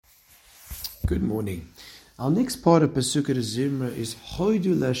Good morning. Our next part of Pesukah Zimra is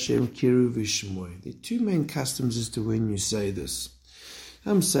Hoidu Lashem Kiru Vishmoy. There are two main customs as to when you say this.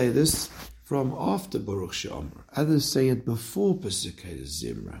 Some say this from after Baruch She'omer. Others say it before Pesukah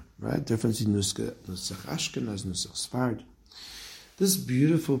Zimra. Right? Difference in Nusach Ashkenaz, Nusach Sfard. This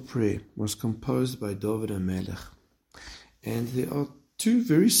beautiful prayer was composed by David HaMelech. And there are two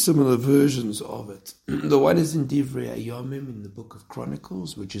very similar versions of it. The one is in Divrei Ayomim in the book of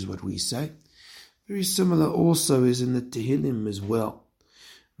Chronicles, which is what we say. Very similar also is in the Tehillim as well,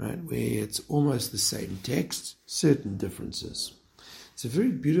 right, where it's almost the same text, certain differences. It's a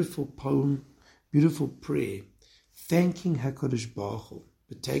very beautiful poem, beautiful prayer, thanking HaKadosh Baruch Hu,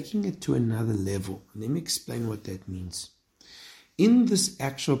 but taking it to another level. And let me explain what that means. In this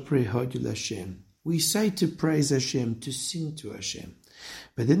actual prayer, Hodul Hashem, we say to praise Hashem, to sing to Hashem.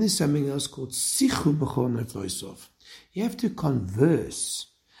 But then there's something else called Sichu B'chol Nefloisov. You have to converse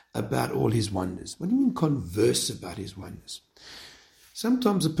about all his wonders. What do you mean converse about his wonders?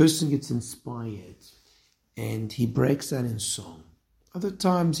 Sometimes a person gets inspired and he breaks out in song. Other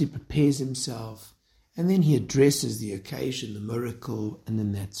times he prepares himself and then he addresses the occasion, the miracle, and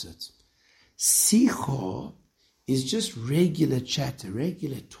then that's it. Sicho is just regular chatter,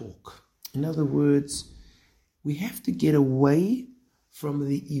 regular talk. In other words, we have to get away from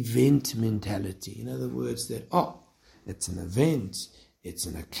the event mentality. In other words, that, it's an event, it's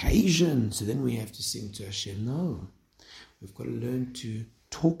an occasion, so then we have to sing to Hashem. No, we've got to learn to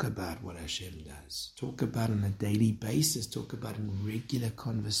talk about what Hashem does, talk about on a daily basis, talk about in regular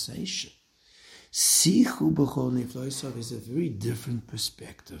conversation. Sichu b'chol neflosav is a very different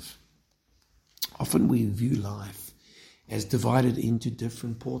perspective. Often we view life as divided into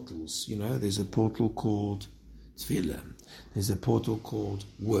different portals. You know, there's a portal called Tefilla. There's a portal called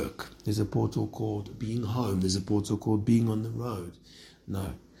work. There's a portal called being home. There's a portal called being on the road.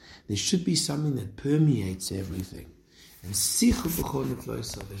 No. There should be something that permeates everything. And Sichu b'chol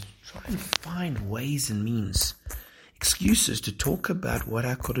neflosav is try and find ways and means, excuses to talk about what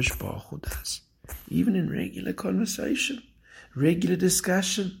HaKadosh Baruch Hu does. Even in regular conversation, regular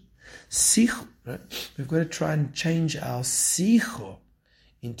discussion. Sichu, right? We've got to try and change our sichu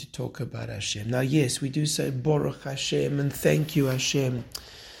into talk about Hashem. Now, yes, we do say Baruch Hashem and thank you Hashem,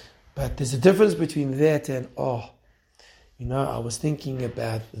 but there's a difference between that and, I was thinking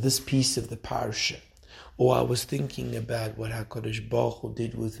about this piece of the parsha, or I was thinking about what HaKadosh Baruch Hu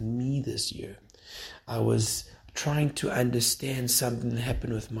did with me this year. I was trying to understand something that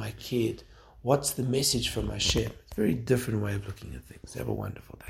happened with my kid. What's the message from Hashem? It's a very different way of looking at things. Have a wonderful day.